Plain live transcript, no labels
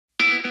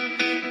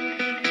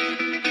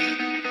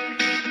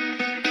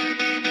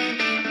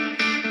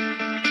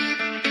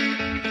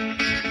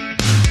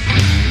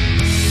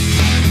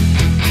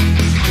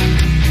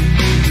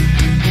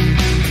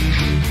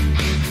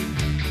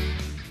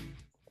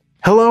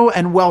Hello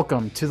and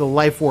welcome to the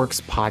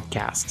LifeWorks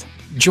podcast.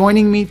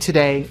 Joining me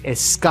today is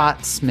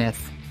Scott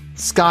Smith.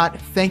 Scott,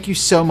 thank you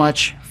so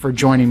much for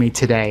joining me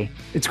today.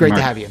 It's great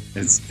to have you.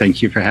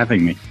 Thank you for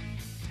having me.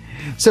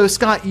 So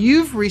Scott,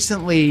 you've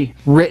recently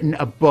written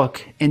a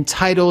book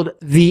entitled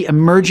The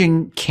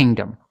Emerging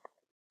Kingdom.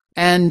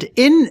 And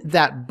in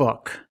that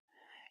book,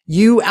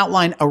 you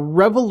outline a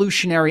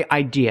revolutionary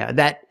idea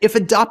that, if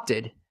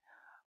adopted,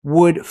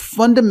 would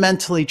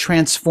fundamentally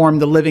transform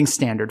the living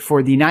standard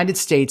for the United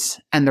States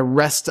and the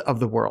rest of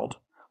the world.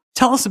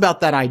 Tell us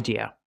about that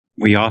idea.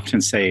 We often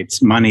say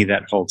it's money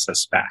that holds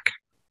us back.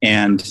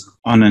 And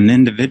on an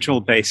individual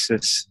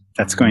basis,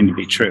 that's going to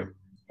be true.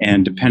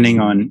 And depending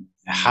on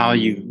how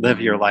you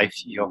live your life,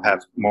 you'll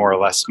have more or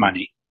less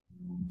money.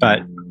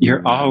 But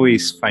you're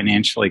always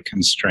financially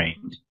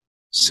constrained.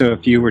 So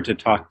if you were to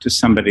talk to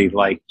somebody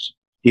like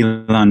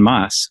Elon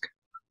Musk,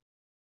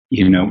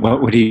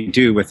 what would he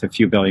do with a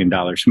few $1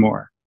 billion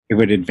more? It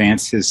would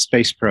advance his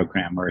space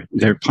program, or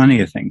there are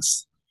plenty of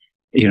things.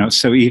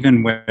 So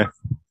even with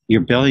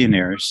your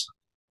billionaires,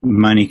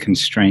 money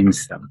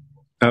constrains them.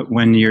 But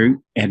when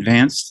you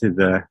advance to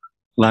the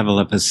level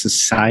of a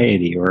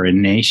society or a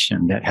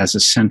nation that has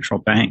a central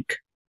bank,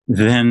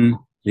 then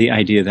the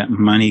idea that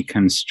money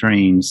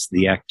constrains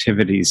the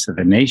activities of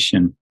a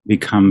nation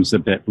becomes a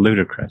bit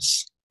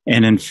ludicrous.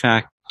 And in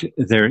fact,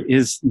 there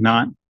is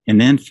not an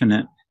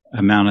infinite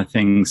amount of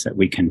things that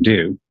we can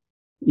do.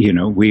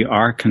 We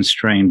are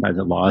constrained by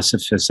the laws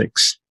of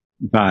physics,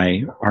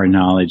 by our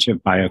knowledge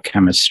of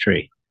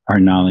biochemistry, our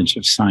knowledge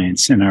of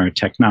science, and our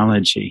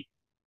technology.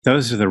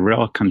 Those are the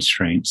real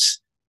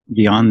constraints.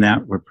 Beyond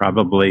that, we're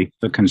probably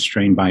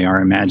constrained by our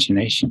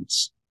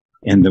imaginations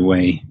and the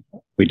way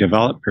we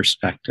develop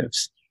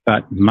perspectives.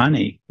 But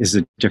money is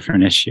a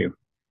different issue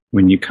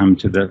when you come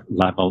to the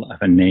level of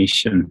a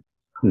nation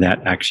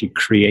that actually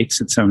creates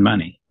its own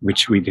money,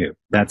 which we do.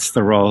 That's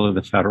the role of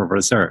the Federal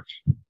Reserve.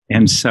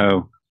 And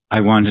so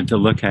I wanted to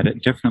look at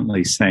it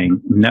differently,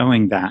 saying,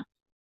 knowing that,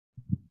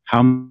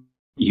 how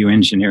you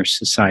engineer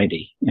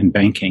society and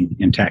banking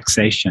and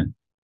taxation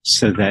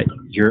so that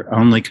your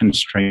only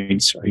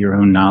constraints are your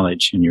own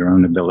knowledge and your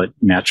own ability,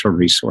 natural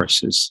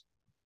resources.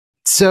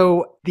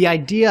 So the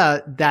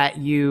idea that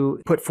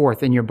you put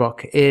forth in your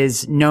book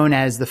is known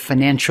as the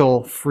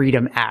Financial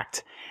Freedom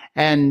Act.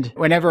 And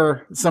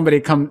whenever somebody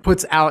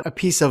puts out a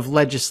piece of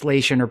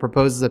legislation or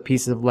proposes a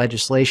piece of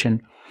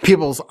legislation,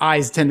 people's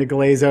eyes tend to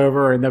glaze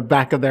over in the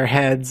back of their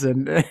heads,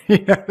 and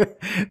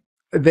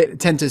they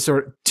tend to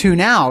sort of tune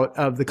out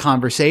of the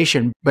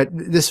conversation. But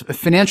this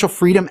Financial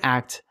Freedom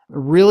Act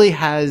really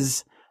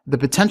has the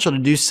potential to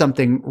do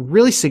something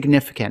really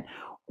significant.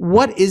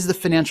 What is the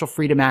Financial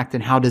Freedom Act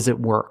and how does it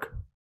work?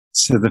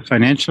 So the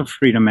Financial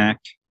Freedom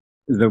Act,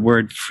 the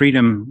word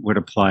freedom would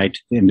apply to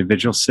the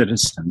individual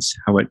citizens,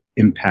 how it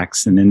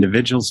impacts an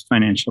individual's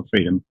financial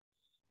freedom.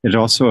 It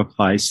also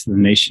applies to the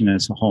nation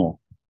as a whole.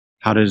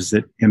 How does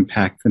it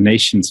impact the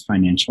nation's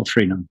financial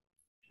freedom?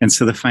 And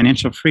so the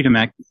Financial Freedom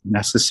Act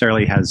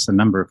necessarily has a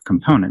number of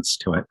components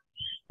to it.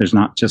 There's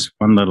not just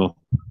one little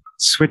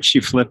switch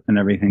you flip and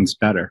everything's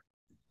better.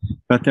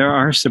 But there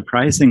are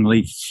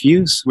surprisingly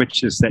few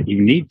switches that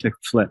you need to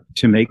flip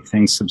to make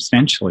things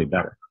substantially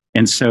better.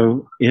 And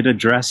so it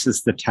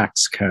addresses the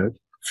tax code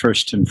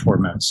first and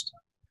foremost.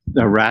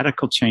 A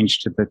radical change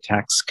to the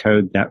tax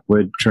code that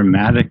would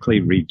dramatically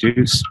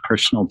reduce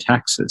personal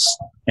taxes.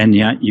 And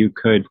yet you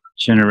could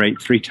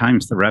generate 3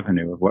 times the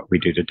revenue of what we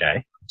do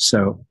today.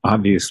 So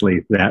obviously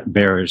that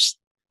bears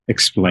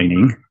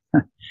explaining.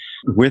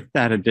 With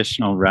that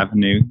additional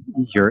revenue,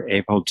 you're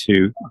able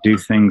to do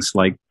things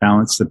like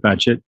balance the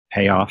budget,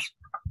 pay off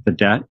the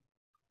debt,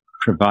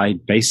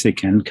 provide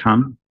basic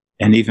income,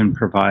 and even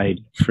provide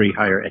free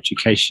higher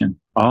education,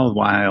 all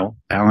while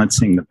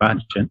balancing the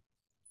budget,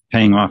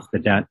 paying off the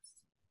debt,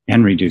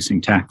 and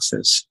reducing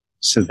taxes.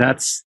 So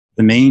that's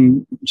the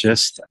main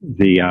gist,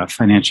 the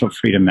Financial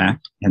Freedom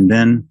Act. And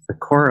then the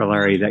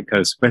corollary that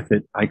goes with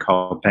it, I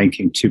call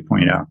Banking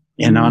 2.0.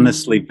 And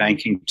honestly,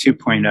 Banking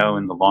 2.0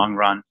 in the long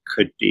run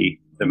could be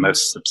the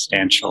most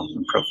substantial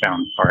and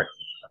profound part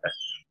of it.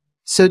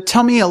 So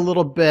tell me a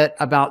little bit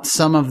about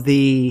some of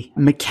the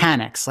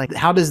mechanics. Like,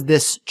 how does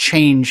this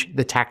change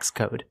the tax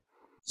code?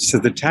 So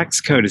the tax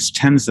code is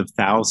tens of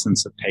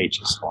thousands of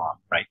pages long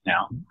right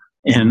now.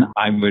 And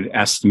I would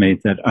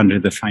estimate that under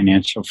the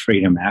Financial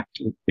Freedom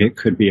Act, it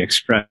could be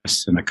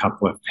expressed in a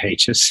couple of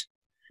pages.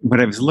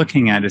 What I was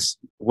looking at is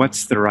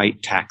what's the right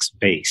tax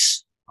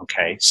base?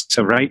 Okay,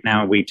 so right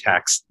now we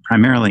tax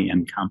primarily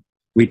income.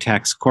 We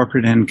tax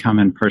corporate income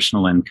and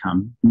personal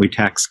income. We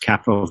tax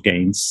capital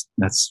gains.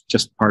 That's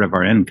just part of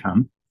our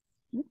income.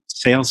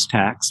 Sales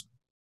tax,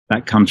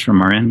 that comes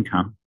from our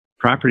income.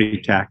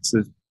 Property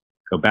taxes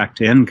go back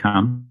to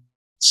income.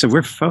 So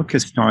we're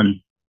focused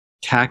on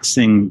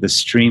taxing the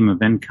stream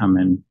of income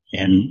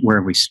and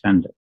where we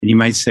spend it. And you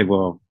might say,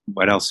 well,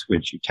 what else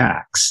would you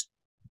tax?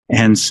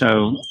 And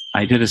so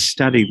I did a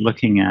study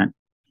looking at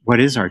what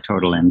is our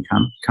total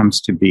income.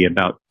 Comes to be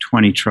about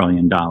 $20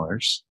 trillion.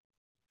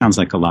 Sounds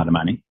like a lot of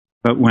money.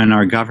 But when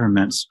our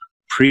governments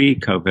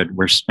pre-COVID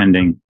were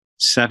spending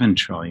 7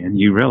 trillion,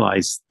 you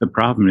realize the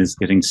problem is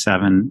getting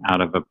 7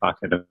 out of a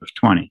bucket of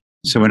 20.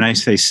 So when I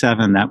say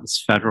 7, that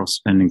was federal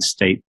spending,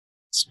 state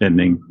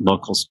spending,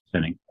 local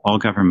spending, all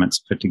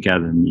governments put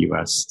together in the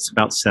US. It's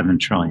about 7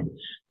 trillion.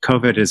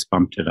 COVID has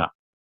bumped it up,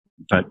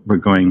 but we're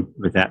going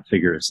with that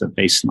figure as a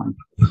baseline.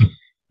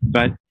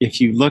 But if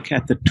you look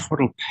at the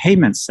total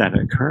payments that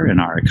occur in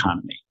our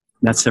economy,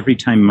 that's every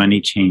time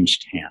money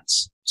changed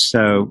hands.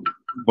 So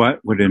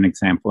what would an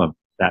example of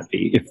that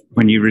be? If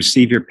when you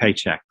receive your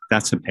paycheck,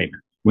 that's a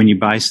payment. When you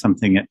buy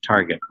something at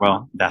Target,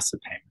 well, that's a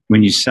payment.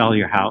 When you sell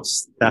your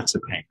house, that's a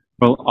payment.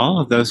 Well, all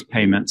of those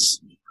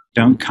payments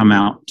don't come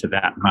out to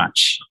that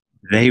much.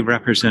 They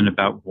represent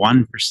about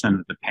 1%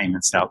 of the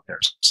payments out there.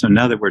 So in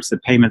other words, the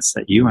payments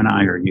that you and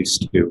I are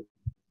used to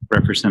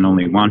represent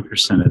only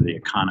 1% of the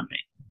economy.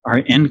 Our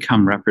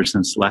income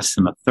represents less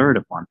than a third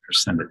of 1%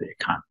 of the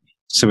economy.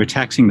 So we're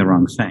taxing the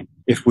wrong thing.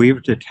 If we were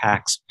to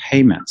tax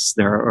payments,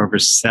 there are over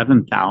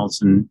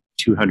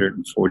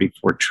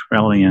 $7,244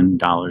 trillion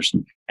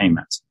in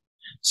payments.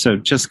 So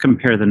just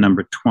compare the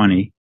number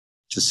 20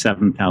 to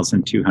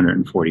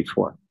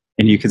 7,244.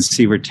 And you can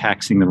see we're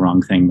taxing the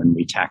wrong thing when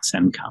we tax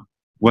income.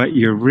 What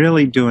you're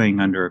really doing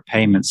under a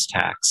payments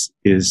tax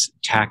is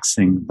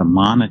taxing the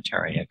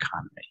monetary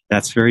economy.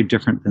 That's very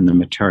different than the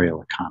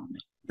material economy.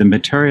 The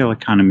material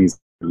economy is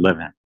live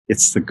in.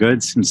 It's the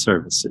goods and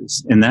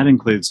services. And that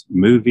includes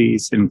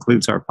movies, it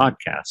includes our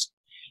podcast.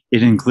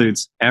 It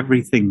includes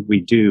everything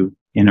we do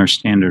in our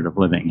standard of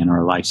living, in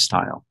our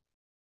lifestyle.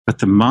 But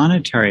the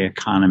monetary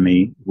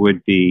economy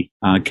would be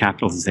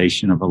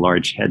capitalization of a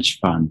large hedge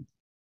fund,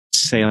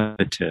 sale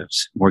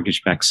derivatives,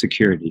 mortgage-backed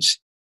securities,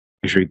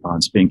 treasury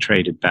bonds being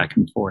traded back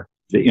and forth.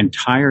 The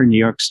entire New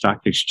York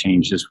Stock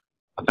Exchange is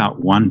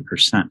about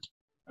 1%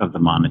 of the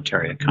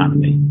monetary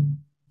economy.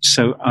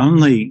 So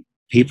only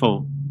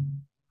people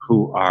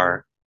who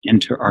are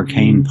into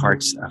arcane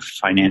parts of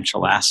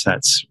financial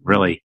assets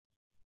really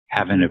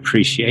have an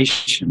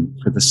appreciation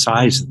for the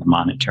size of the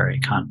monetary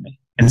economy.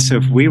 And so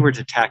if we were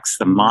to tax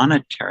the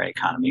monetary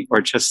economy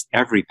or just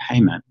every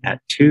payment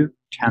at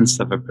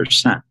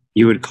 0.2%,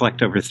 you would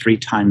collect over 3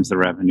 times the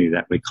revenue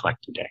that we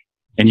collect today.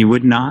 And you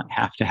would not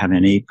have to have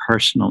any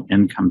personal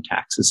income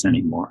taxes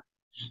anymore.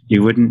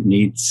 You wouldn't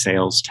need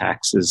sales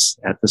taxes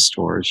at the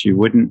stores. You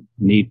wouldn't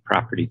need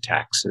property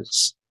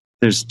taxes.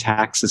 There's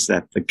taxes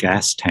at the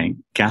gas tank,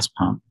 gas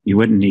pump. You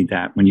wouldn't need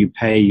that. When you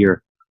pay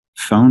your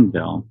phone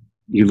bill,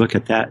 you look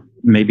at that,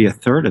 maybe a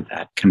third of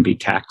that can be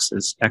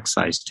taxes,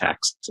 excise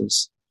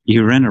taxes.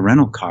 You rent a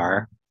rental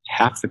car,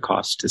 half the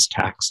cost is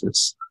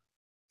taxes.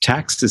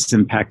 Taxes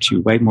impact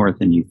you way more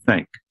than you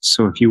think.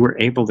 So if you were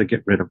able to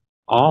get rid of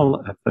all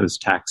of those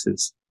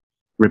taxes,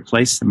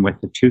 replace them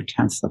with a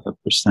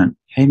 0.2%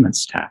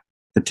 payments tax,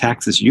 the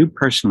taxes you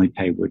personally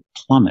pay would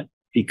plummet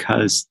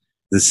because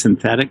the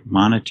synthetic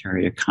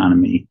monetary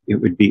economy, it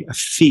would be a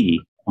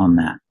fee on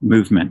that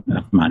movement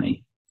of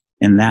money.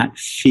 And that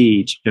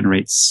fee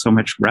generates so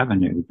much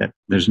revenue that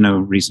there's no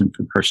reason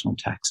for personal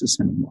taxes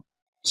anymore.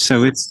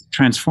 So it's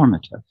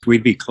transformative.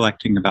 We'd be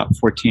collecting about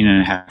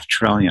 14.5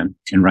 trillion.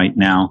 And right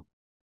now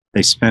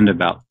they spend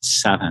about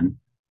 7,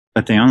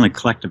 but they only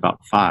collect about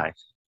 5.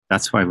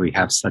 That's why we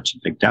have such a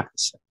big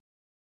deficit.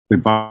 We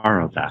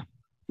borrow that.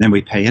 Then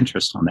we pay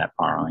interest on that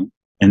borrowing.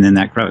 And then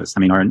that grows. I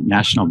mean, our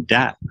national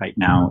debt right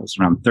now is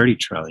around 30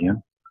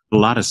 trillion. A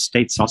lot of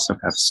states also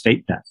have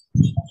state debt.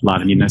 A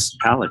lot of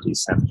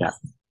municipalities have debt.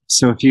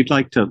 So if you'd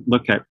like to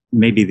look at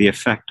maybe the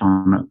effect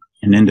on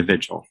an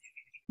individual,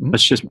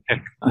 let's just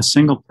pick a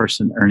single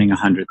person earning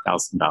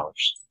 $100,000.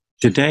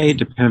 Today it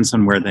depends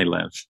on where they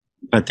live,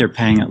 but they're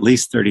paying at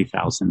least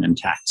 $30,000 in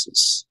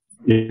taxes.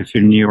 If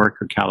you're in New York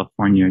or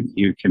California,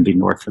 you can be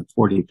north of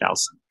 $40,000.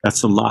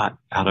 That's a lot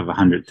out of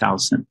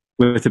 $100,000.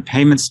 With the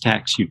payments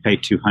tax, you pay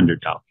 $200.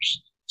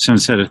 So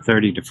instead of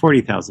 30 to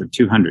 40,000,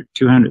 200,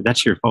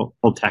 that's your whole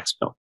tax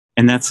bill.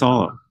 And that's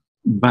all.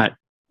 But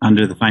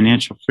under the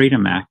Financial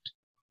Freedom Act,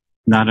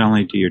 not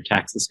only do your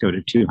taxes go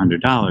to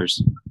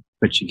 $200,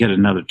 but you get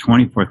another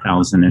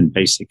 $24,000 in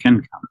basic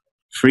income,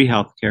 free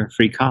healthcare,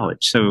 free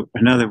college. So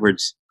in other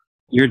words,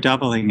 you're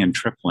doubling and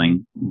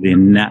tripling the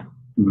net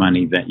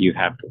money that you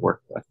have to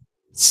work with.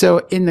 So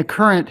in the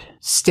current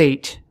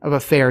state of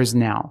affairs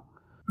now,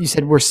 you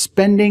said we're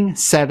spending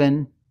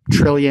 7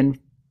 trillion,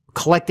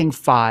 collecting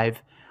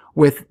 5,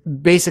 with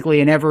basically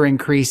an ever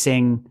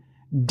increasing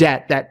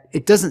debt that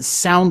it doesn't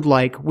sound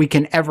like we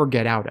can ever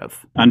get out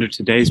of. Under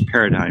today's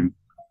paradigm,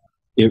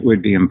 it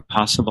would be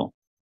impossible.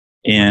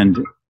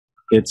 And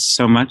it's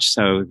so much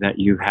so that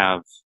you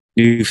have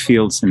new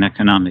fields in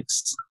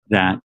economics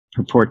that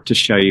purport to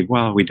show you,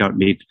 well, we don't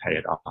need to pay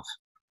it off.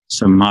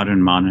 So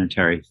modern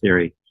monetary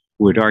theory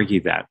would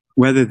argue that.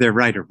 Whether they're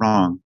right or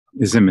wrong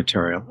is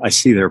immaterial. I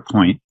see their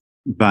point.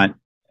 But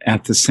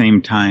at the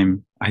same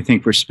time, I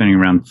think we're spending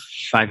around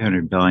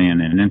 $500 billion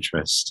in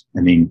interest.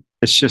 I mean,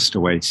 it's just a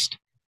waste.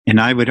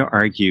 And I would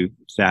argue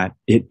that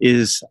it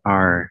is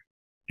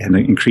and the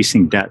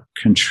increasing debt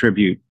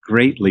contribute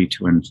greatly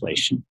to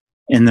inflation.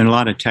 And there are a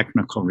lot of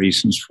technical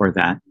reasons for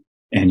that.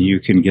 And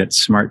you can get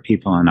smart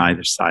people on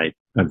either side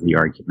of the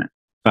argument.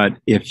 But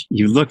if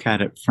you look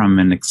at it from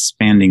an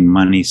expanding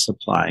money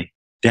supply,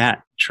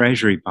 debt,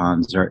 treasury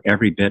bonds are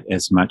every bit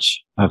as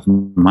much of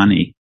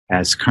money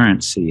as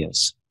currency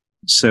is.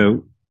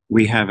 So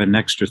we have an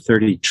extra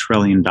 $30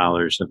 trillion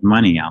of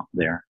money out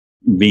there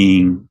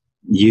being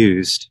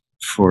used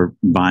for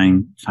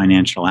buying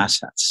financial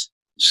assets.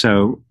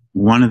 So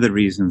one of the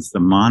reasons the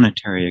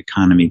monetary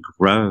economy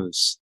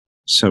grows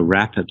so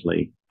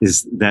rapidly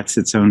is that's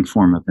its own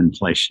form of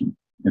inflation.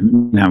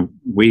 And now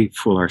we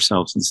fool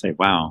ourselves and say,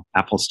 wow,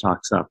 Apple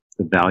stock's up.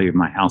 The value of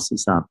my house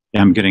is up.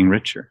 I'm getting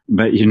richer.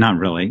 But you're not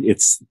really.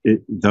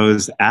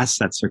 Those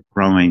assets are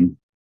growing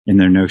in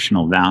their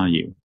notional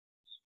value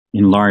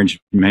in large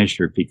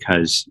measure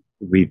because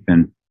we've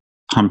been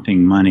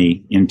pumping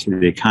money into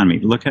the economy.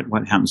 Look at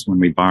what happens when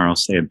we borrow,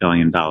 say, $1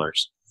 billion.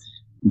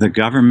 The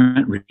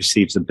government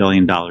receives $1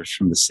 billion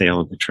from the sale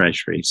of the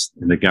treasuries,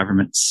 and the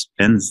government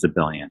spends the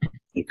billion.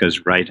 It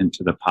goes right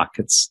into the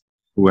pockets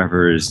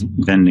whoever is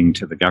vending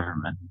to the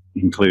government,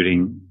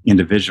 including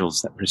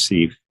individuals that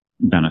receive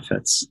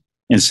benefits.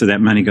 And so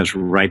that money goes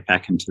right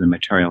back into the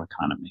material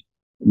economy.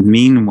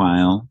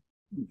 Meanwhile,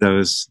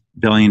 those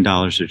 $1 billion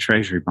of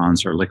treasury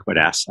bonds are liquid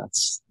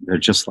assets. They're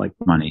just like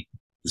money.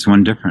 There's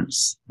one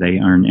difference. They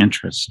earn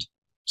interest.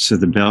 So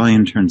the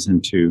billion turns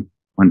into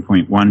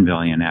 1.1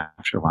 billion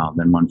after a while,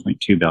 then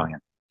 1.2 billion,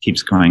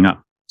 keeps going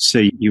up. So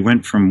you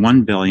went from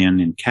 1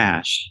 billion in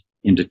cash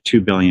into 2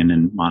 billion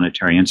in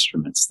monetary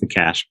instruments, the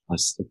cash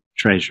plus the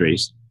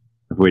treasuries,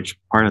 of which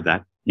part of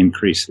that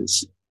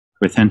increases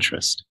with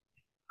interest.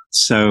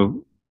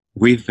 So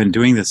we've been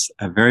doing this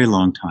a very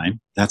long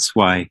time. That's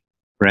why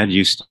bread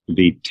used to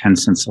be 10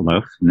 cents a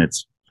loaf and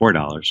it's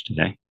 $4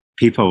 today.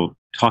 People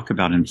talk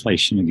about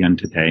inflation again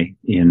today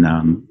in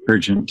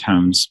urgent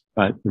tones,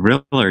 but the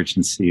real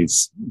urgency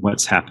is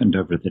what's happened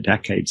over the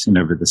decades and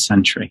over the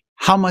century.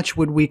 How much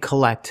would we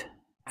collect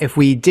if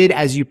we did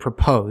as you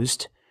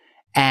proposed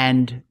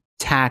and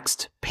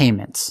taxed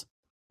payments?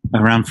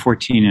 Around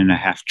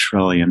 $14.5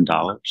 trillion.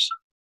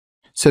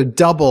 So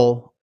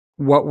double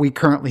what we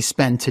currently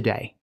spend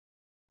today.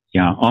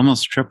 Yeah,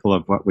 almost triple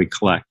of what we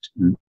collect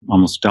and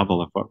almost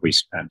double of what we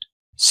spend.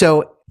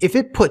 So if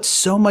it puts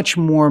so much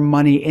more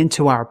money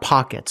into our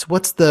pockets,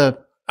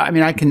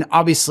 I can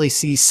obviously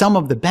see some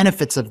of the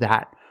benefits of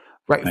that,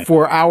 right?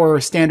 For our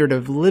standard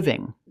of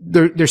living.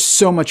 There's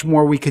so much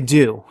more we could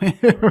do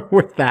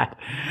with that.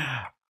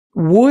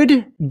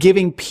 Would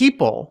giving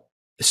people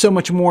so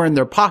much more in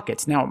their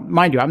pockets, now,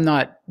 mind you, I'm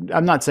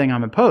not saying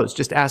I'm opposed,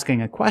 just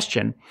asking a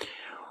question.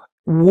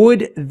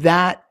 Would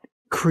that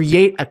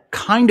create a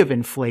kind of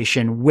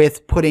inflation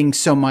with putting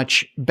so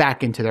much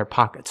back into their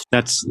pockets?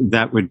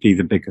 That would be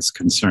the biggest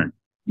concern.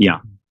 Yeah.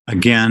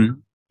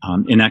 Again,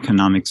 in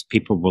economics,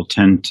 people will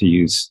tend to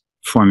use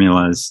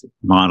formulas,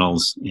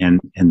 models,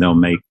 and they'll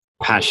make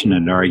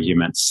passionate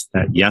arguments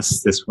that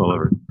yes, this will,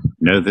 or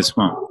no, this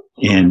won't.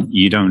 And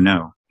you don't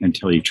know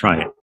until you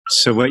try it.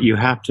 So what you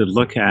have to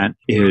look at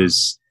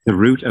is the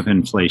root of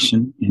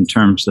inflation in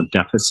terms of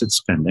deficit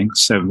spending.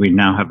 So we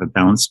now have a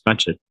balanced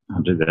budget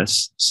under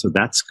this. So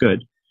that's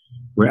good.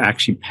 We're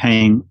actually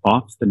paying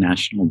off the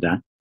national debt.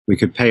 We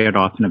could pay it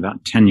off in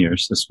about 10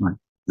 years this month.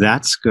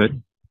 That's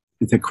good.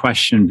 The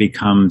question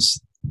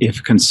becomes,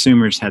 if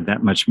consumers had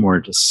that much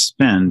more to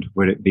spend,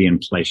 would it be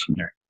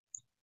inflationary?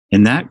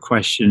 And that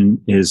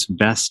question is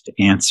best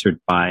answered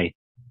by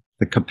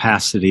the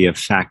capacity of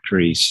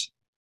factories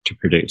to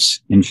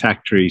produce. And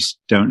factories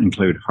don't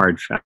include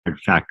hard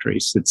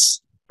factories. It's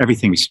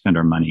everything we spend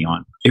our money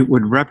on. It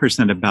would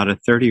represent about a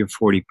 30 or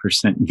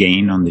 40%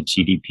 gain on the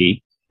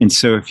GDP. And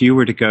so if you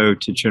were to go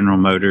to General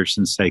Motors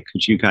and say,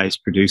 could you guys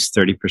produce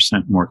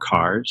 30% more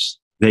cars?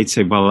 They'd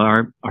say, well,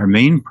 our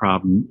main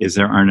problem is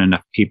there aren't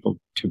enough people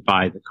to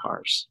buy the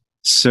cars.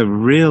 So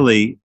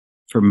really,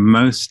 for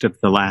most of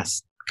the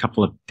last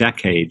couple of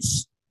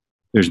decades,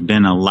 there's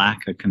been a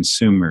lack of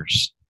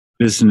consumers.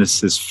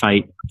 Businesses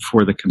fight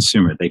for the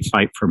consumer. They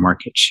fight for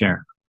market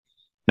share.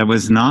 That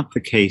was not the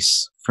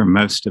case for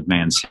most of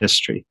man's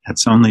history.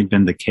 That's only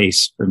been the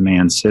case for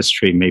man's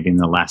history maybe in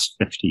the last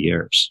 50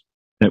 years,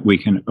 that we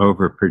can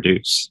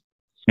overproduce.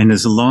 And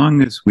as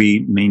long as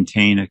we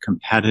maintain a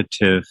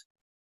competitive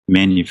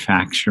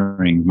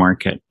manufacturing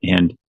market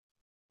and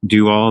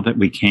do all that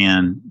we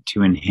can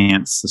to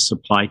enhance the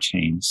supply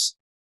chains,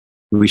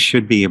 we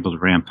should be able to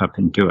ramp up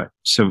and do it.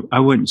 So I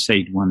wouldn't say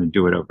you'd want to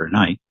do it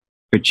overnight,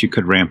 but you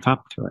could ramp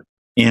up to it.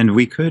 And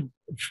we could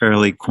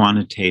fairly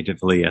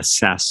quantitatively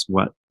assess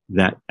what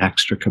that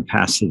extra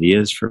capacity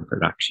is for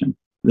production.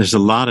 There's a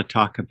lot of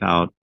talk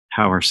about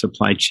how our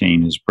supply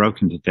chain is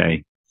broken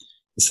today.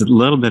 It's a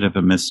little bit of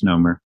a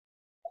misnomer.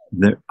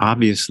 That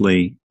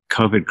obviously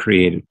COVID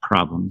created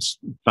problems,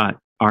 but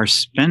our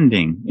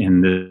spending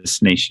in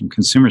this nation,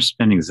 consumer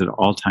spending, is at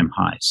all-time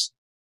highs.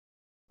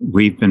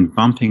 We've been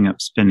bumping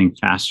up spending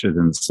faster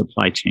than the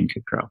supply chain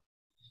could grow.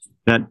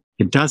 That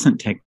it doesn't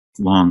take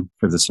long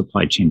for the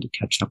supply chain to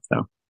catch up,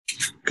 though,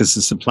 because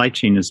the supply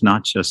chain is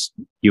not just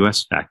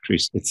U.S.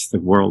 factories, it's the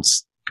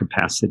world's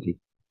capacity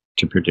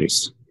to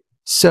produce.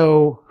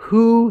 So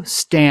who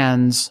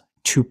stands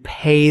to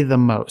pay the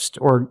most,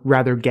 or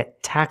rather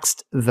get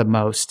taxed the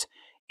most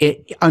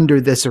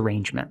under this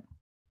arrangement?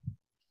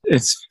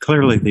 It's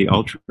clearly the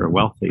ultra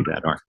wealthy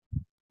that are.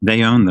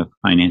 They own the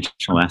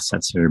financial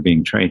assets that are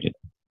being traded.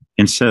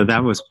 And so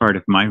that was part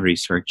of my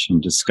research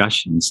and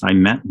discussions. I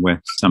met with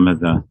some of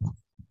the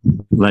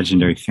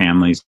legendary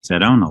families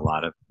that own a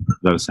lot of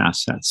those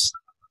assets.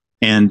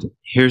 And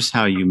here's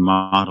how you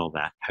model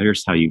that.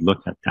 Here's how you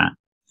look at that.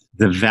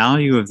 The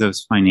value of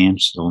those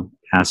financial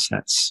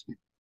assets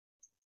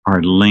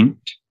are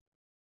linked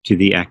to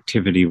the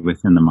activity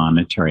within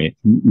the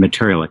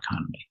material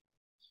economy.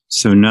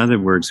 So in other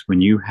words,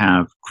 when you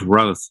have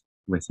growth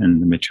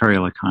within the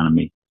material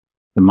economy,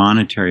 the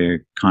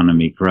monetary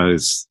economy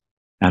grows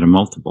at a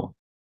multiple.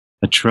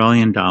 $1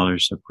 trillion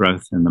of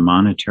growth in the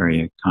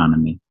monetary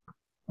economy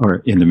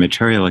or in the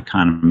material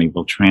economy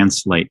will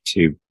translate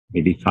to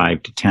maybe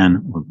 5 to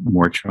 10 or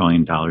more $1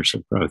 trillion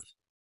of growth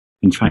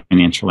in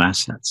financial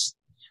assets.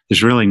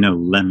 There's really no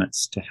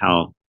limits to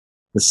how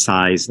the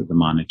size of the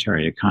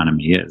monetary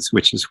economy is,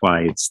 which is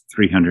why it's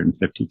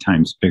 350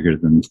 times bigger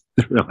than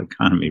the real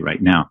economy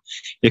right now.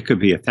 It could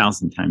be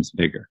 1,000 times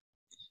bigger.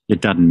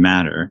 It doesn't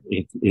matter.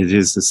 It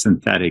is a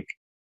synthetic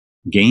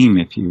game,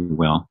 if you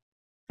will,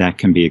 that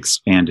can be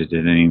expanded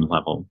at any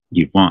level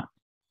you want.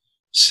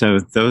 So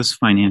those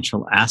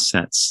financial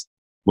assets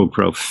will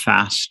grow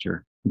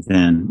faster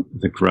than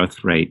the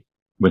growth rate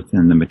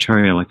within the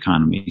material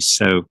economy.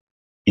 So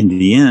in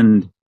the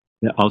end,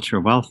 the ultra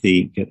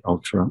wealthy get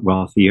ultra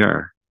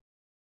wealthier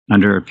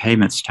under a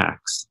payments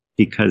tax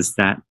because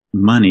that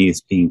money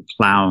is being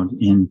plowed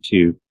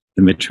into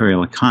the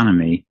material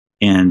economy,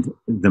 and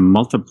the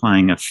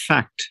multiplying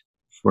effect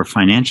for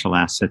financial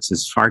assets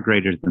is far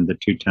greater than the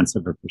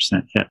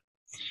 0.2% hit.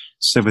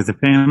 So with the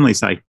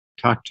families I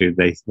talked to,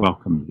 they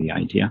welcomed the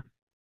idea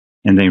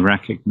and they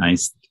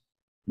recognized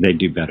they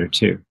do better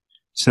too.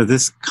 So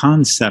this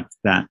concept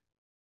that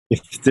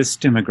if this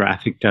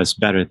demographic does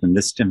better, then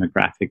this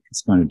demographic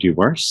is going to do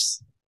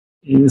worse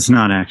is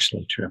not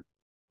actually true.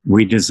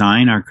 We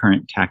design our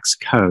current tax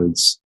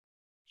codes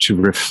to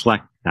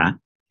reflect that,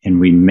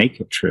 and we make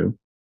it true,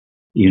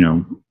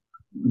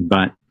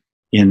 but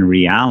in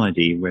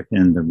reality,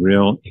 within the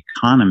real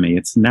economy,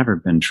 it's never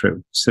been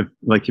true. So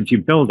like if you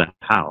build a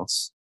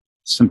house,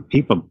 some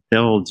people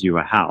build you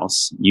a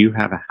house, you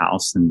have a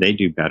house, and they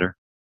do better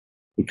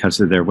because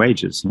of their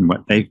wages and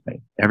what they've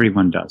paid.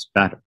 Everyone does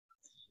better.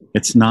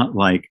 It's not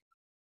like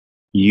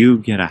you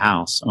get a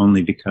house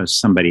only because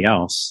somebody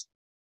else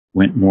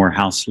went more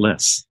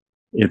houseless.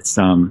 It's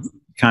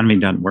economy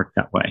doesn't work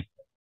that way.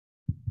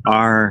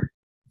 Our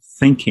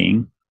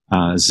thinking,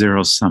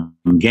 zero-sum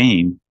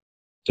game,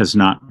 does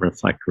not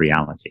reflect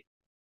reality.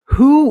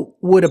 Who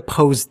would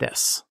oppose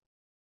this?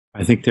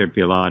 I think there'd be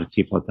a lot of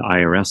people at the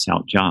IRS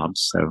out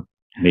jobs, so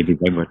maybe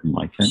they wouldn't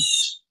like it.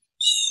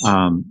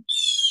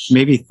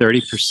 Maybe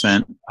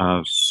 30%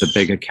 of the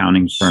big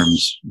accounting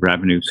firms'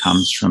 revenue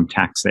comes from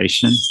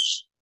taxation.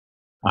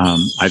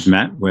 I've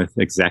met with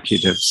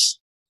executives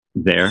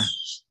there,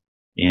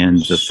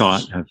 and the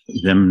thought of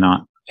them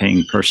not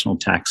paying personal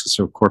taxes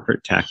or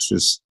corporate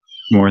taxes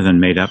more than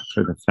made up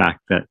for the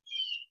fact that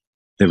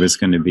there was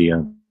going to be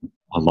a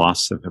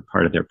loss of a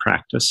part of their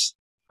practice.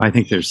 I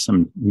think there's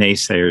some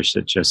naysayers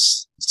that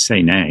just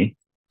say nay.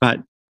 But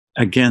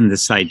again,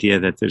 this idea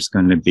that there's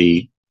going to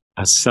be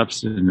a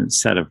substantive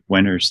set of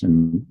winners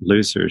and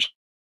losers,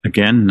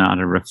 again, not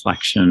a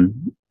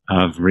reflection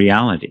of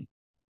reality.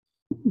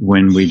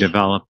 When we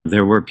developed,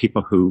 there were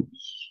people who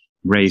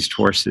raised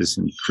horses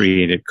and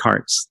created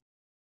carts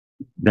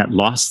that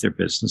lost their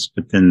business,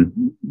 but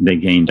then they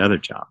gained other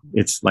jobs.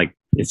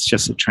 It's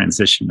just a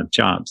transition of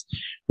jobs.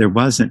 There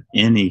wasn't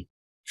any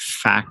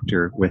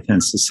factor within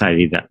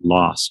society that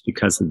lost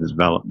because of the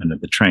development of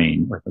the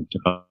train or the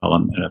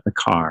development of the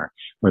car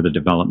or the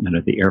development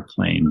of the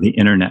airplane. The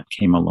internet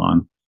came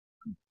along.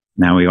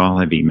 Now we all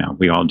have email.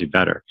 We all do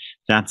better.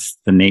 That's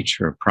the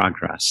nature of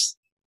progress,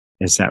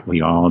 is that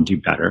we all do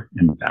better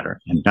and better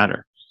and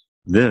better.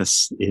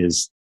 This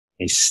is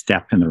a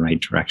step in the right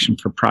direction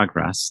for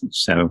progress.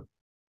 So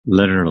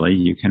literally,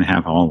 you can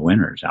have all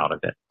winners out of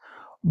it.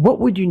 What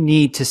would you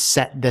need to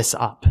set this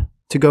up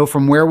to go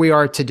from where we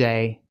are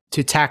today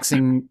to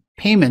taxing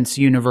payments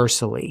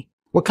universally?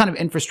 What kind of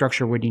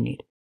infrastructure would you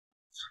need?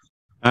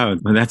 Oh,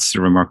 well, that's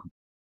the remarkable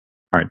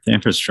part. The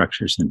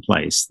infrastructure is in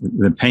place.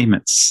 The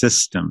payment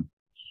system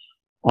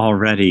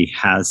already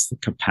has the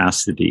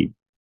capacity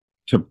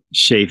to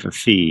shave a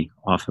fee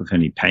off of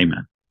any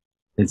payment.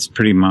 It's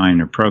pretty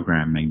minor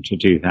programming to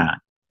do that.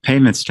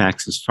 Payments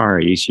tax is far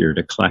easier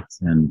to collect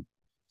than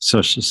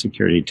Social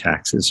Security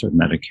taxes or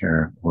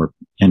Medicare or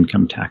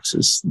income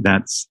taxes.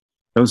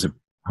 Those are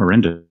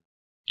horrendous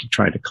to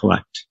try to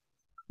collect.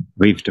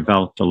 We've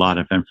developed a lot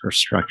of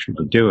infrastructure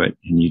to do it,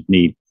 and you'd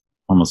need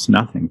almost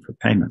nothing for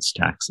payments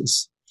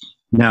taxes.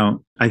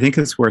 Now, I think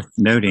it's worth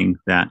noting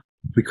that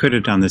we could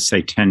have done this,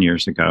 say, 10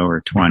 years ago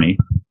or 20,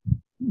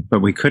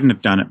 but we couldn't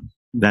have done it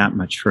that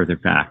much further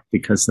back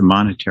because the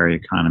monetary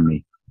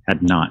economy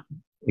had not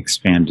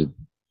expanded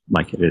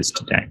like it is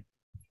today.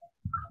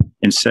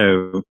 And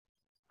so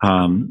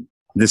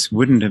This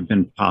wouldn't have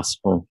been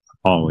possible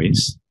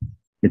always.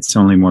 It's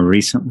only more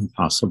recently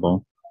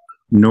possible,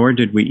 nor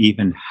did we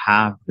even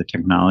have the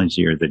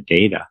technology or the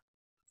data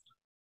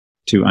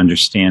to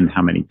understand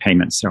how many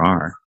payments there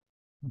are.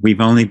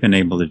 We've only been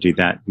able to do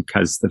that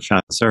because the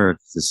Federal Reserve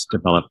has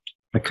developed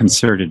a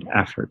concerted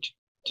effort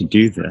to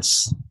do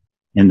this.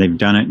 And they've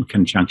done it in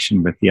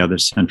conjunction with the other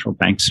central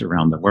banks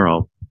around the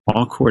world,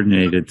 all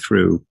coordinated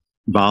through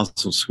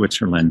Basel,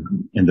 Switzerland,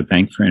 and the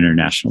Bank for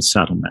International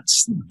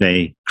Settlements.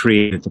 They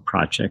created the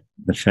project.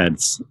 The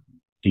Feds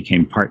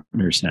became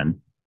partners in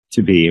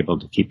to be able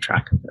to keep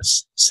track of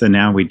this. So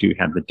now we do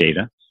have the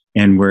data,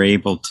 and we're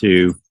able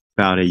to,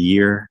 about a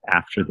year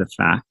after the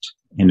fact,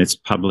 and it's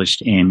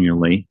published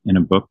annually in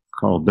a book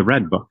called The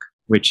Red Book,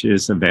 which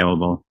is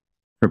available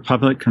for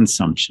public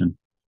consumption.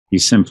 You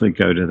simply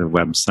go to the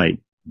website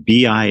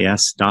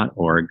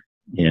bis.org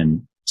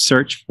and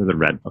search for The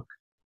Red Book.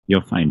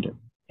 You'll find it.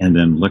 And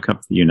then look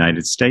up the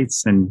United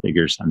States and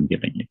figures I'm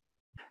giving you.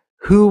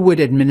 Who would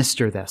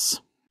administer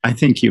this? I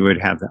think you would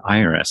have the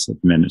IRS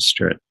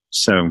administer it.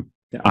 So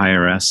the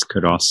IRS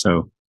could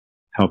also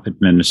help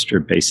administer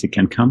basic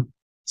income.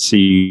 So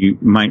you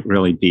might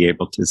really be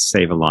able to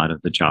save a lot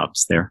of the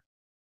jobs there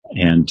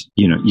and,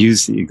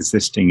 use the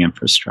existing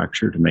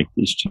infrastructure to make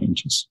these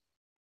changes.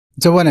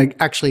 So I want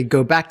to actually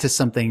go back to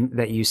something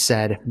that you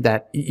said,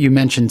 that you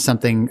mentioned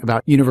something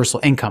about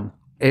universal income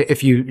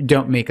if you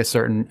don't make a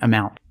certain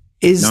amount.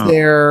 Is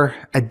there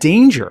a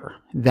danger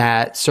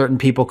that certain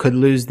people could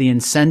lose the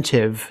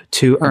incentive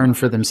to earn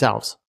for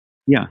themselves?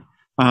 Yeah.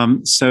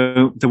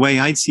 So the way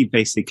I see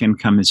basic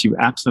income is you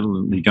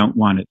absolutely don't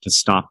want it to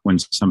stop when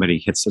somebody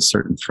hits a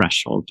certain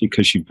threshold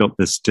because you built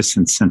this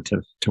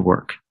disincentive to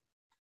work.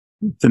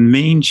 The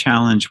main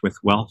challenge with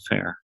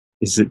welfare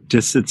is it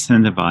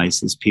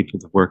disincentivizes people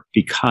to work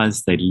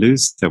because they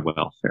lose their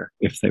welfare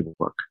if they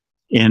work.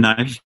 And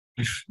I've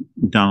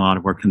done a lot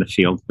of work in the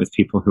field with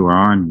people who are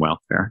on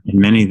welfare, and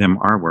many of them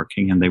are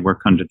working and they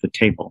work under the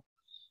table.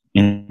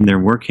 And they're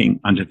working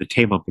under the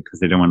table because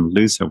they don't want to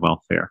lose their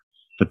welfare,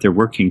 but they're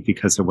working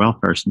because the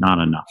welfare is not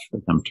enough for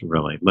them to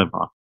really live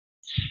off.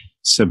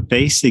 So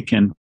basic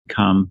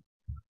income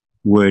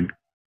would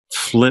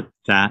flip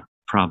that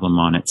problem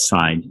on its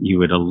side. You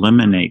would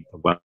eliminate the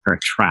welfare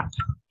trap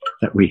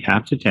that we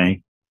have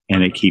today,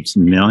 and it keeps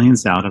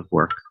millions out of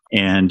work.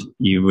 And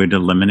you would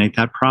eliminate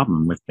that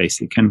problem with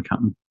basic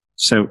income.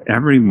 So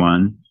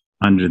everyone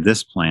under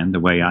this plan, the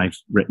way I've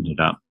written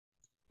it up,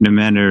 no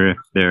matter if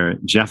they're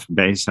Jeff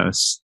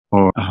Bezos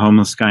or a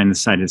homeless guy on the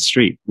side of the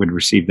street, would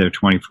receive their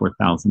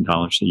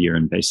 $24,000 a year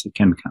in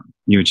basic income.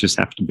 You would just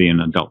have to be an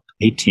adult,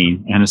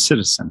 18, and a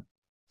citizen.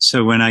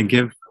 So when I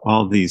give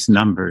all these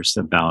numbers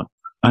about,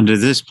 under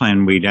this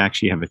plan, we'd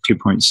actually have a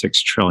 $2.6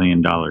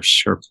 trillion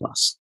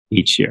surplus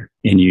each year,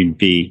 and you'd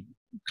be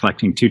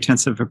collecting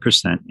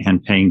 0.2%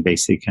 and paying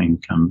basic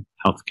income,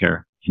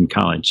 healthcare, in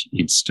college,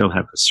 you'd still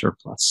have a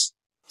surplus.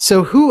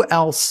 So who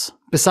else,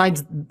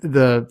 besides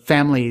the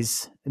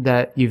families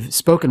that you've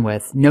spoken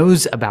with,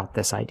 knows about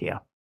this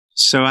idea?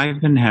 So I've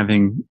been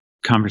having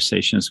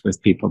conversations with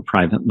people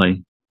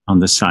privately on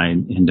the side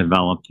and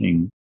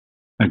developing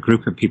a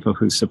group of people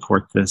who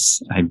support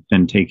this. I've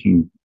been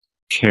taking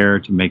care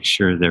to make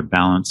sure they're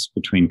balanced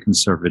between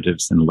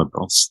conservatives and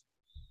liberals.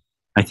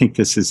 I think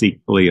this is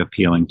equally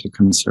appealing to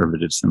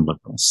conservatives and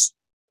liberals.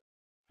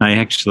 I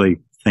actually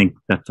think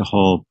that the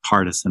whole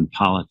partisan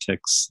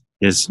politics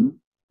is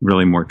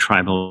really more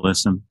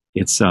tribalism.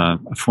 It's a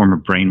form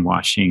of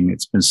brainwashing.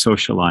 It's been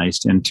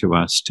socialized into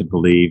us to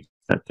believe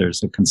that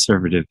there's a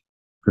conservative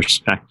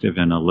perspective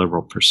and a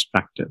liberal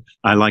perspective.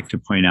 I like to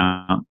point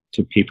out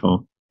to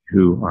people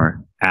who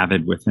are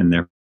avid within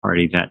their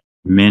party that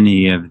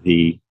many of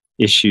the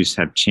issues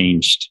have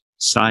changed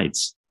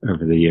sides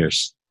over the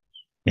years.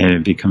 And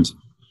it becomes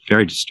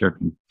very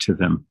disturbing to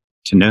them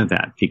to know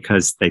that,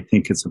 because they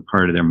think it's a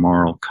part of their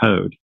moral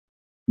code,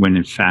 when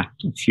in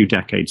fact, a few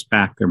decades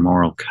back, their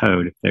moral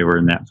code, if they were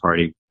in that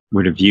party,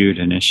 would have viewed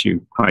an issue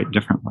quite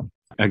differently.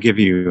 I'll give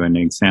you an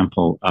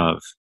example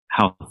of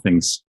how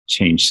things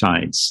change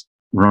sides.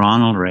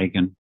 Ronald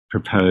Reagan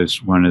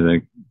proposed one of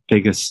the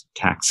biggest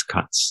tax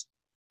cuts.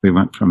 We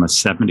went from a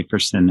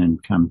 70%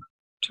 income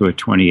to a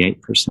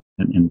 28%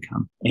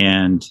 income.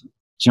 And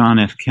John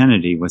F.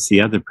 Kennedy was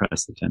the other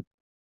president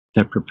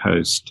that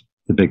proposed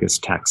the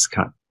biggest tax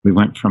cut. We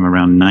went from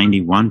around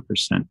 91%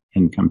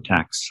 income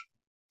tax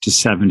to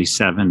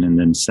 77 and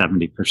then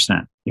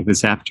 70%. It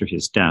was after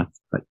his death,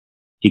 but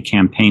he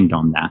campaigned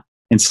on that.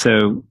 And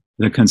so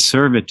the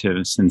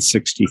conservatives in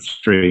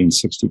 63 and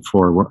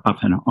 64 were up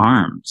in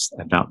arms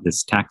about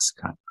this tax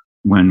cut,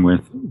 when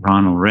with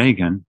Ronald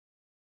Reagan,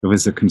 it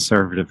was a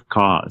conservative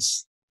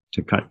cause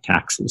to cut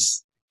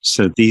taxes.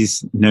 So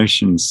these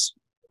notions,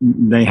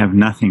 they have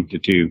nothing to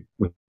do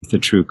with the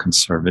true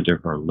conservative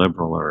or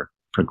liberal or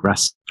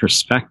progressive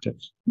perspective.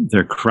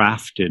 They're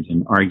crafted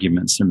and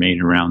arguments are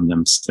made around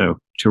them so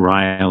to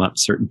rile up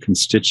certain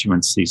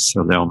constituencies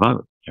so they'll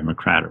vote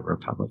Democrat or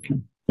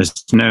Republican. There's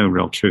no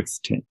real truth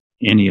to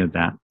any of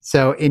that.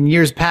 So in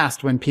years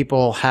past, when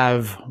people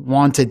have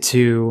wanted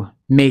to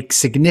make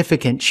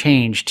significant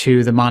change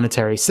to the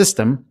monetary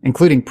system,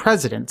 including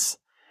presidents,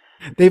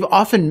 they've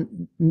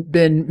often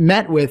been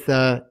met with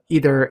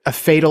either a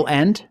fatal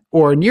end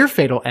or a near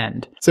fatal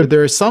end. So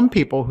there are some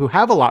people who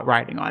have a lot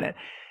riding on it.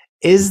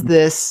 Is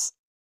this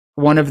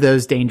one of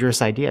those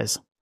dangerous ideas?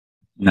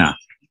 No.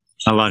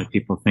 A lot of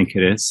people think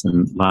it is,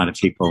 and a lot of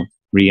people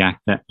react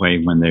that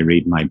way when they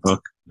read my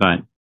book. But,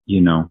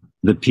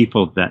 the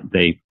people that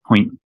they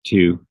point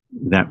to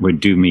that would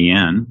do me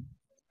in,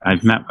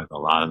 I've met with a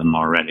lot of them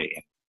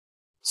already.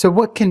 So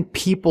what can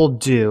people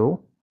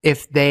do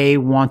if they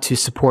want to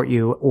support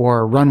you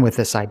or run with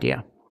this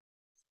idea?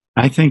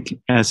 I think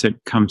as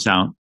it comes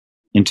out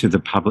into the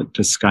public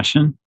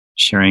discussion,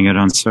 sharing it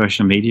on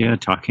social media,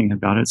 talking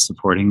about it,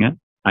 supporting it,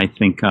 I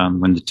think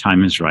when the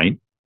time is right,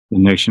 the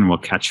notion will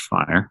catch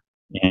fire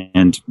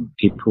and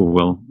people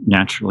will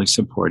naturally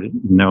support it.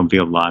 And there'll be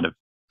a lot of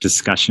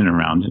discussion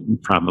around it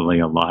and probably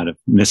a lot of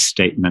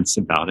misstatements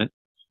about it.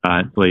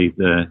 But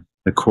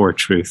the core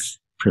truth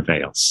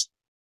prevails.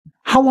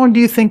 How long do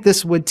you think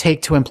this would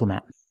take to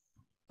implement?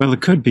 Well,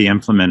 it could be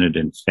implemented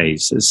in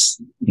phases.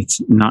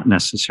 It's not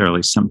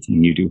necessarily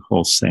something you do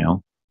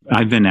wholesale.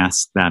 I've been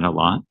asked that a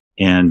lot,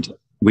 and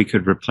we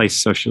could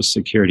replace Social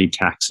Security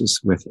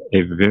taxes with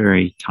a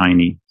very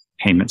tiny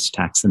payments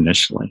tax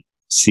initially,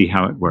 see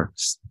how it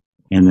works,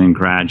 and then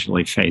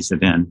gradually phase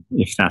it in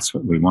if that's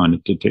what we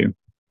wanted to do.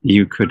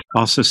 You could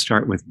also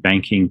start with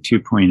Banking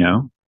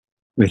 2.0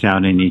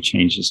 without any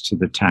changes to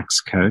the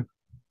tax code.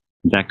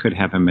 That could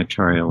have a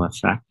material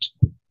effect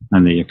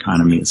on the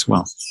economy as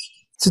well.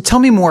 So tell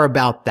me more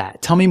about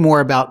that. Tell me more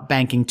about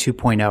Banking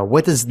 2.0.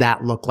 What does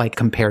that look like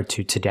compared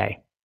to today?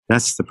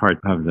 That's the part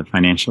of the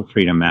Financial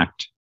Freedom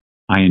Act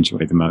I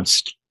enjoy the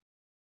most.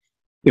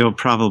 It'll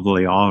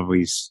probably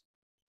always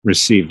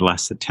receive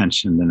less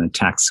attention than a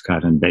tax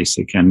cut and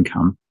basic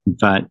income.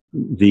 But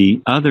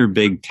the other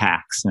big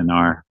tax in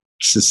our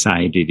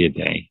society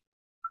today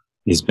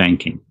is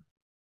banking,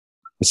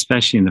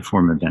 especially in the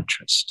form of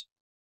interest.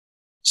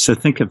 So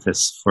think of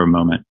this for a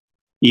moment.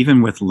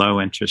 Even with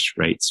low interest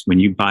rates, when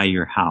you buy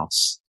your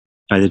house,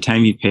 by the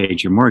time you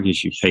paid your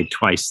mortgage, you paid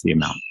twice the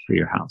amount for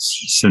your house.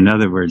 So in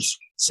other words,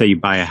 say you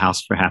buy a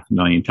house for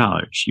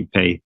 $500,000, you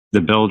pay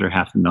the builder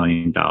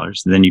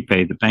 $500,000, and then you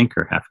pay the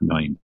banker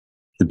 $500,000.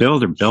 The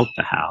builder built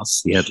the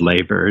house. He had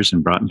laborers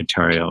and brought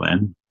material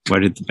in.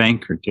 What did the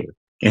banker do?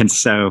 And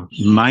so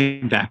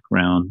my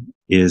background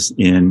is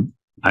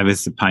I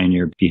was the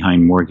pioneer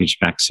behind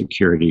mortgage-backed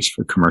securities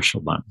for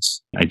commercial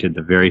loans. I did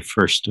the very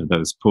first of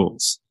those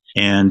pools.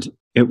 And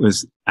it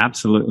was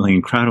absolutely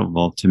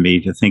incredible to me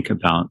to think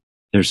about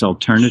there's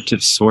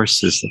alternative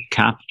sources of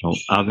capital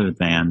other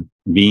than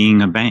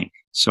being a bank.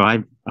 So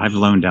I've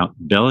loaned out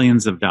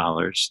billions of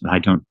dollars. I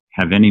don't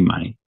have any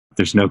money.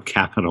 There's no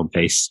capital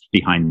base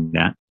behind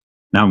that.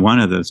 Now, one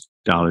of those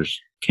dollars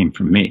came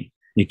from me.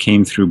 It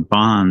came through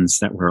bonds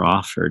that were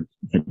offered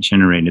that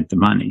generated the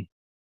money.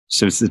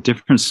 So it's a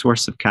different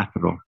source of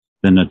capital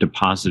than a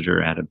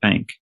depositor at a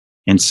bank.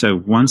 And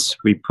so once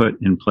we put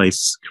in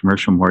place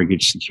commercial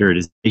mortgage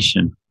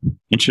securitization,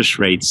 interest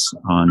rates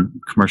on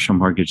commercial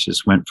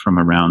mortgages went from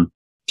around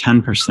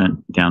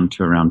 10% down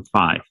to around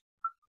 5%.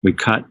 We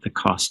cut the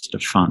cost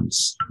of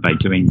funds by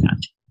doing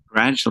that.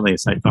 Gradually,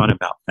 as I thought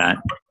about that,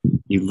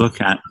 you look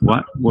at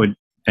what would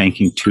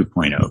Banking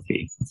 2.0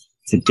 be.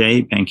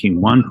 Today, Banking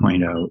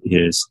 1.0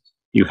 is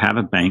you have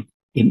a bank.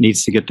 It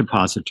needs to get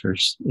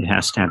depositors. It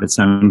has to have its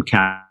own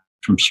cash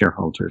from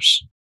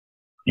shareholders.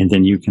 And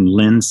then you can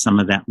lend some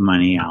of that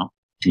money out.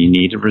 You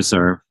need a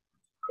reserve.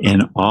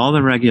 And all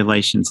the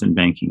regulations in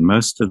banking,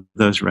 most of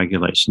those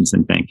regulations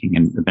in banking,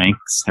 and the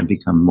banks have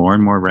become more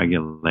and more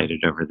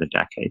regulated over the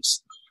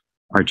decades,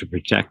 are to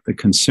protect the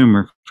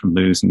consumer from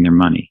losing their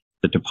money,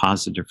 the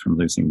depositor from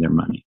losing their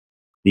money.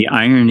 The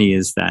irony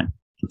is that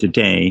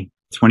today,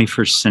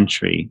 21st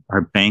century,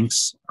 our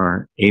banks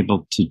are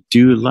able to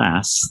do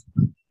less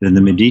than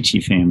the Medici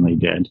family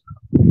did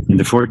in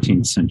the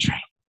 14th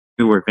century,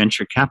 who were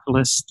venture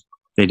capitalists.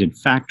 They did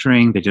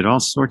factoring. They did all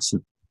sorts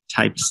of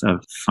types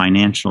of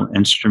financial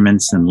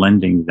instruments and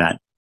lending that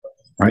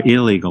are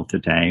illegal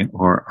today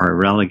or are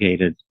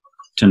relegated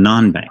to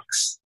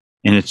non-banks.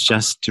 And it's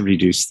just to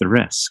reduce the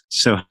risk.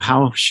 So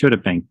how should a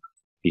bank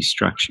be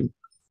structured?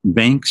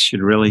 Banks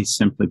should really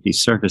simply be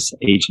service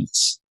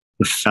agents.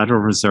 The Federal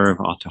Reserve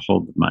ought to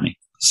hold the money.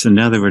 So in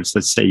other words,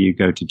 let's say you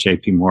go to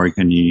JP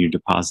Morgan and you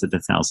deposit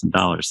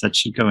 $1,000. That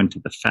should go into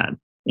the Fed.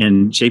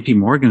 And JP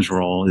Morgan's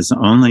role is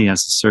only as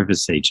a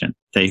service agent.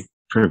 They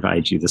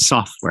provide you the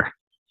software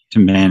to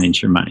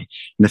manage your money.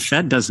 And the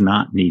Fed does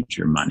not need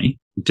your money.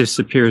 It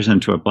disappears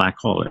into a black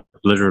hole. It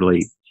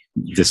literally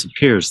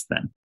disappears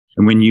then.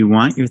 And when you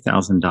want your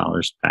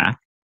 $1,000 back,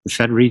 the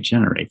Fed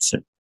regenerates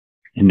it.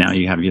 And now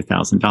you have your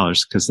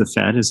 $1,000 because the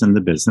Fed is in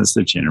the business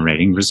of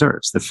generating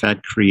reserves. The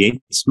Fed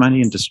creates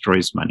money and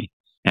destroys money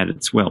at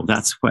its will.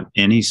 That's what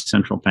any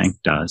central bank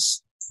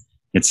does.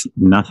 It's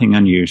nothing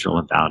unusual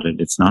about it.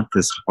 It's not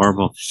this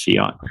horrible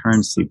fiat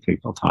currency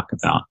people talk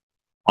about.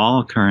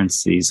 All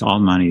currencies, all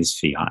money is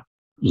fiat.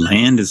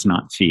 Land is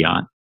not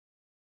fiat.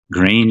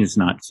 Grain is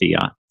not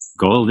fiat.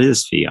 Gold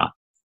is fiat.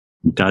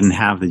 It doesn't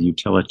have the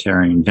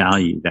utilitarian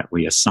value that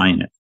we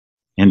assign it.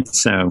 And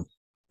so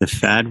the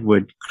Fed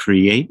would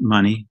create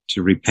money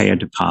to repay a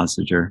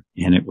depositor,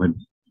 and it would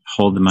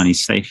hold the money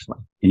safely.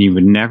 And you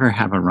would never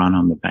have a run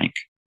on the bank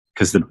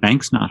because the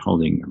bank's not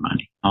holding your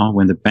money. Oh,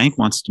 when the bank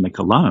wants to make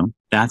a loan,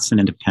 that's an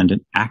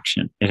independent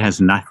action. It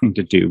has nothing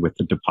to do with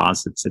the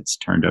deposits it's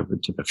turned over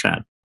to the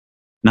Fed.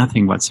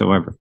 Nothing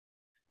whatsoever.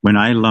 When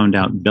I loaned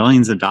out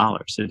billions of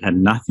dollars, it had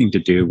nothing to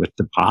do with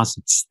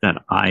deposits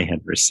that I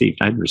had received.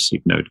 I'd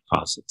received no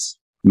deposits.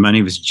 The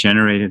money was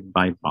generated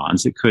by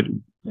bonds. It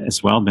could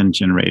as well been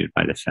generated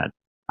by the Fed.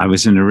 I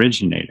was an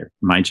originator.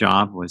 My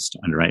job was to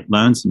underwrite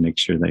loans and make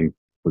sure they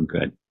were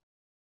good.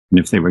 And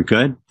if they were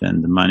good,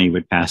 then the money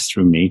would pass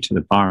through me to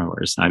the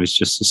borrowers. I was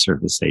just a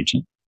service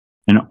agent.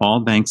 And all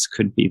banks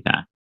could be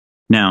that.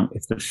 Now,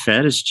 if the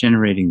Fed is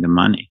generating the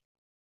money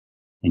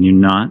and you're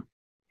not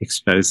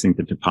exposing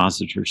the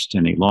depositors to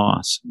any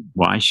loss,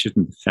 why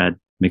shouldn't the Fed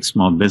make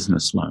small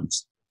business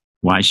loans?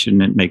 Why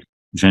shouldn't it make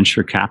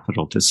venture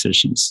capital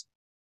decisions?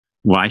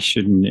 Why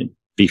shouldn't it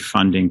be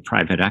funding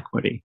private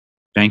equity?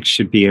 Banks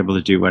should be able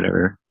to do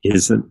whatever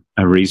is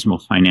a reasonable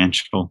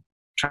financial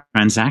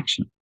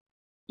transaction.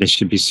 They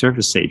should be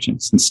service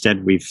agents.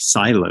 Instead, we've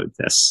siloed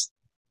this.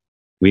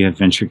 We have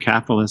venture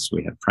capitalists,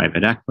 we have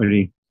private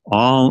equity.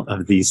 All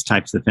of these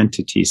types of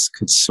entities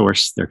could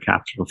source their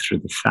capital through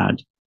the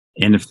Fed.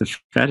 And if the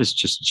Fed is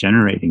just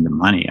generating the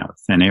money out of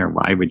thin air,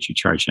 why would you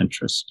charge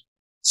interest?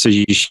 So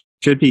you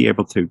should be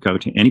able to go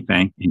to any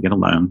bank and get a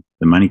loan.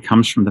 The money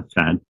comes from the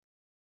Fed,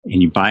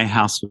 and you buy a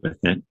house with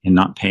it and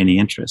not pay any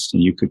interest.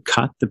 And you could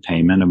cut the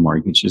payment of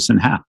mortgages in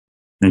half.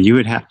 Now, you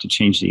would have to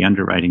change the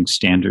underwriting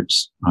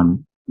standards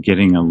on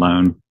getting a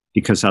loan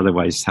because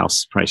otherwise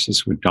house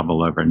prices would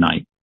double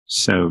overnight.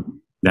 So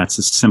that's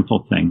a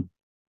simple thing.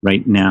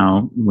 Right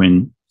now,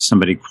 when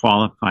somebody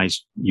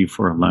qualifies you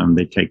for a loan,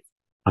 they take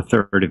a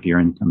third of your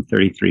income,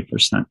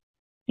 33%.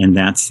 And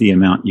that's the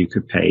amount you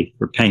could pay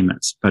for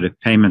payments. But if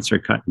payments are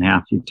cut in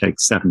half, you take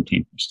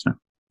 17%.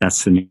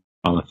 That's the new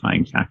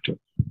qualifying factor.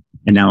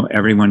 And now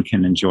everyone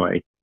can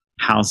enjoy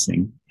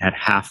housing at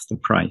half the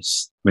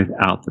price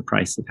without the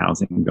price of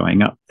housing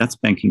going up. That's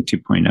banking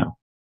 2.0.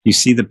 You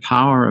see, the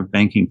power of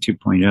banking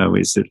 2.0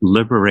 is it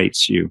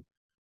liberates you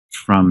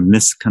from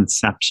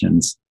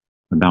misconceptions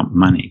about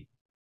money.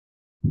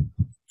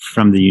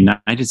 From the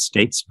United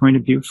States point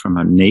of view, from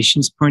a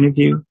nation's point of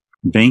view,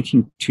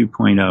 banking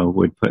 2.0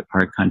 would put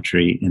our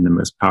country in the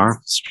most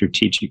powerful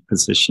strategic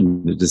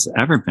position it has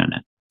ever been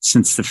in.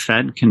 Since the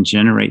Fed can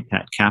generate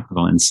that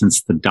capital, and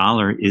since the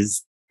dollar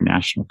is the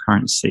national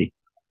currency,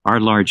 our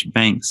large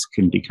banks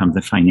can become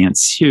the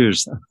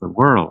financiers of the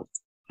world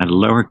at a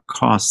lower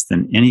cost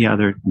than any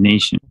other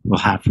nation will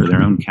have for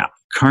their own capital.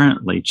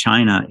 Currently,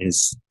 China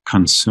is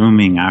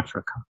consuming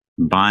Africa,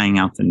 buying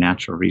out the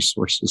natural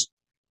resources,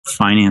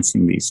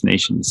 financing these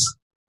nations.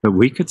 But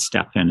we could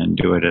step in and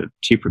do it at a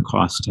cheaper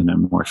cost and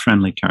in more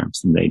friendly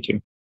terms than they do.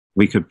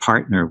 We could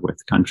partner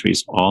with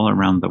countries all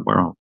around the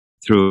world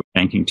through a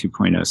banking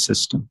 2.0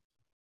 system.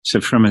 So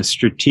from a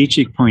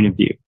strategic point of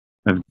view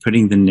of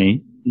putting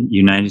the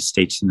United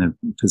States in a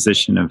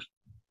position of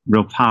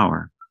real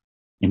power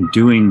and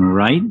doing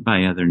right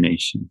by other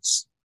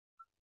nations,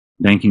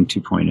 banking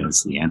 2.0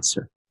 is the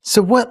answer.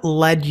 So what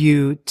led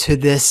you to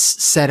this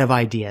set of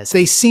ideas?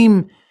 They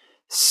seem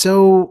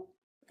so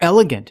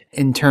elegant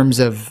in terms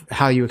of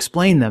how you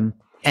explain them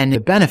and the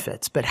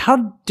benefits, but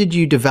how did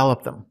you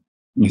develop them?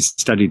 I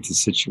studied the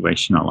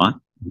situation a lot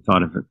and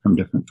thought of it from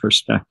different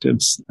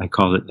perspectives. I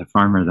called it the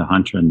farmer, the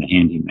hunter, and the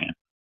handyman.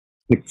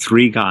 Like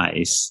three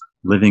guys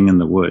living in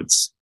the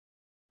woods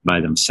by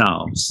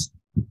themselves,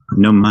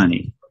 no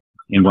money.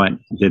 And what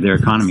did their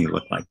economy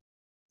look like?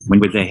 When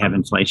would they have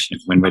inflation?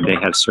 When would they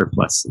have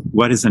surplus?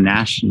 What does a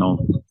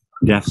national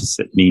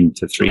deficit mean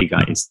to three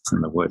guys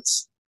in the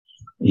woods?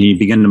 And you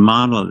begin to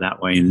model it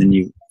that way, and then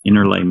you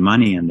interlay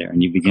money in there,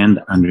 and you begin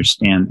to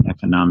understand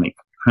economic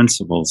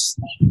principles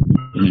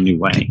in a new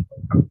way.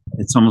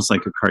 It's almost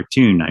like a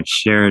cartoon. I've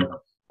shared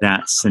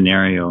that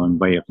scenario and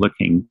way of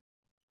looking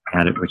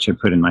at it, which I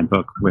put in my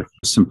book, with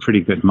some pretty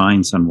good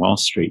minds on Wall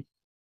Street.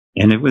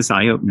 And it was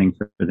eye-opening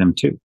for them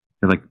too.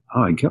 They're like,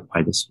 oh, I get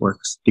why this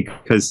works.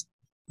 Because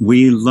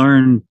we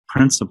learn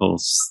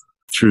principles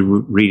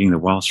through reading the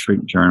Wall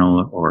Street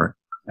Journal or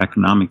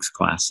economics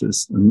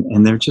classes,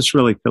 and they're just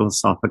really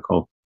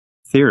philosophical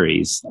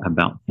theories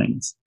about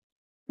things.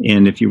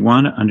 And if you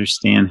want to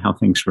understand how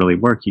things really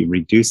work, you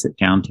reduce it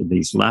down to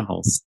these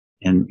levels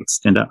and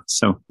extend up.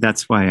 So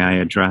that's why I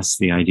address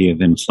the idea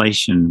of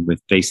inflation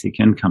with basic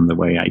income the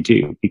way I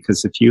do.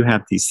 Because if you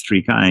have these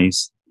three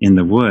guys in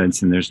the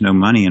woods and there's no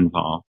money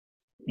involved,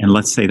 and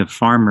let's say the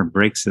farmer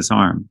breaks his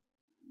arm,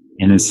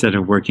 and instead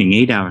of working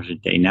 8 hours a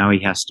day, now he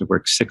has to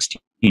work 16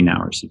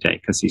 hours a day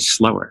because he's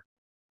slower.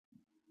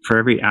 For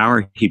every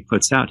hour he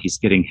puts out, he's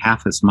getting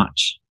half as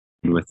much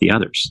with the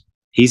others.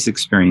 He's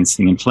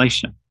experiencing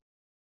inflation.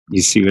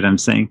 You see what I'm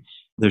saying?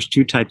 There's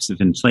two types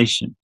of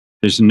inflation.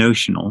 There's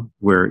notional,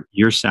 where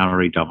your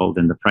salary doubled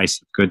and the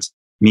price of goods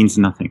means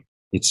nothing.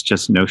 It's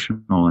just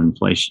notional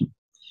inflation.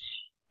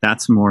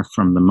 That's more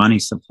from the money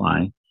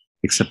supply.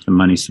 except the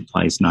money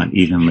supply is not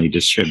evenly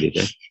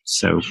distributed.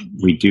 So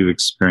we do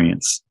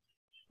experience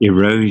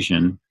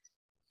erosion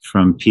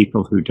from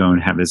people who don't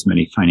have as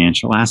many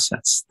financial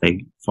assets.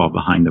 They fall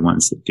behind the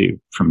ones that do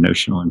from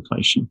notional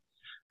inflation.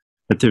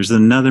 But there's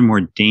another more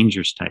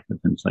dangerous type of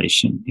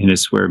inflation, and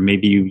it's where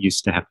maybe you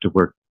used to have to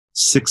work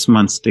 6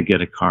 months to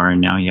get a car,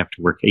 and now you have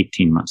to work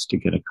 18 months to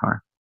get a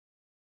car.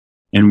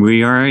 And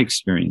we are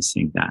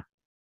experiencing that.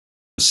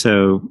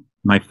 So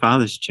my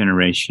father's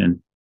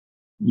generation,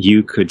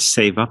 you could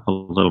save up a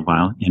little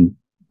while and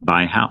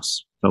buy a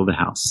house, build a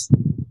house.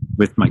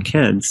 With my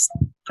kids,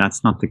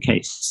 that's not the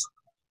case.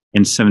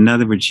 And so in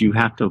other words, you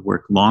have to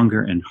work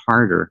longer and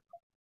harder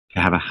to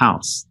have a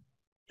house.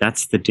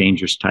 That's the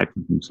dangerous type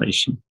of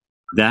inflation.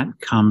 That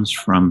comes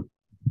from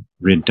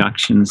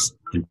reductions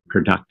in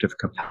productive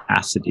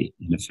capacity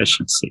and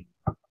efficiency.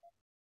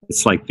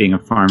 It's like being a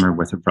farmer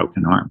with a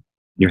broken arm.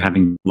 You're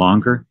having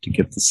longer to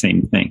get the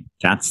same thing.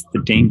 That's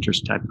the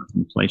dangerous type of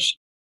inflation.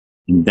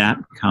 And that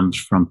comes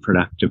from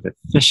productive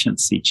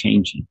efficiency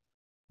changing.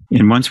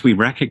 And once we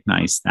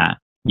recognize that,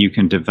 you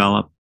can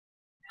develop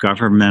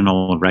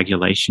governmental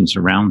regulations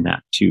around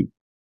that to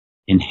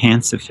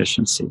enhance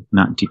efficiency,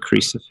 not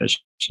decrease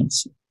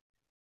efficiency.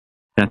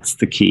 That's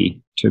the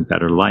key to a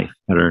better life,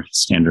 better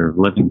standard of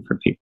living for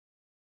people.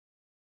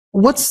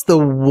 What's the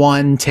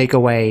one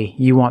takeaway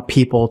you want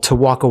people to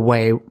walk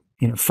away,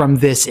 from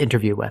this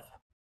interview with?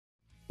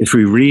 If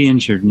we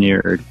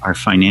re-engineered our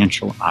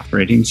financial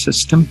operating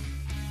system,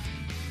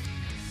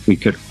 we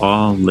could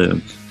all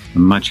live a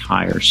much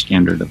higher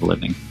standard of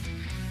living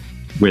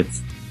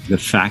with the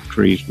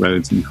factories,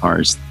 roads, and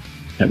cars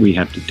that we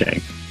have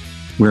today.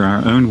 We're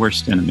our own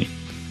worst enemy.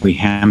 We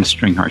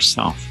hamstring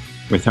ourselves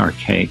with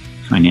archaic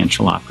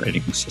financial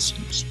operating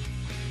systems.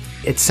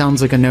 It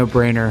sounds like a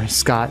no-brainer,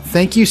 Scott.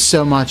 Thank you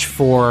so much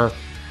for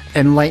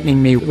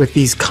enlightening me with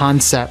these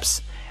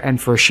concepts and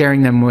for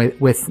sharing them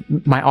with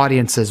my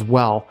audience as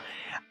well.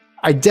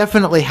 I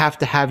definitely have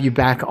to have you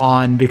back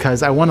on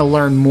because I want to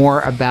learn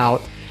more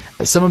about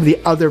some of the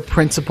other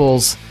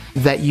principles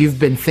that you've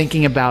been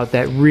thinking about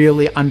that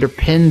really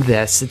underpin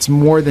this. It's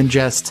more than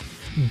just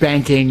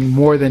banking,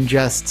 more than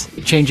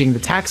just changing the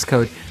tax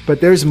code, but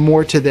there's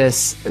more to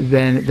this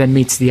than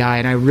meets the eye.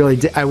 And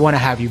I want to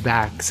have you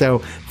back. So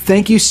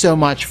thank you so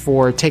much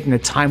for taking the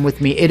time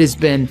with me. It has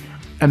been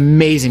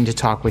amazing to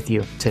talk with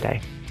you today.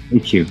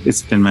 Thank you.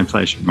 It's been my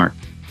pleasure, Mark.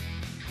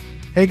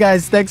 Hey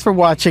guys, thanks for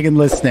watching and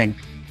listening.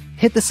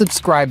 Hit the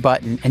subscribe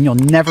button and you'll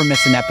never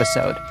miss an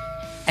episode.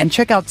 And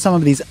check out some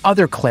of these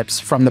other clips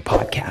from the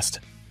podcast.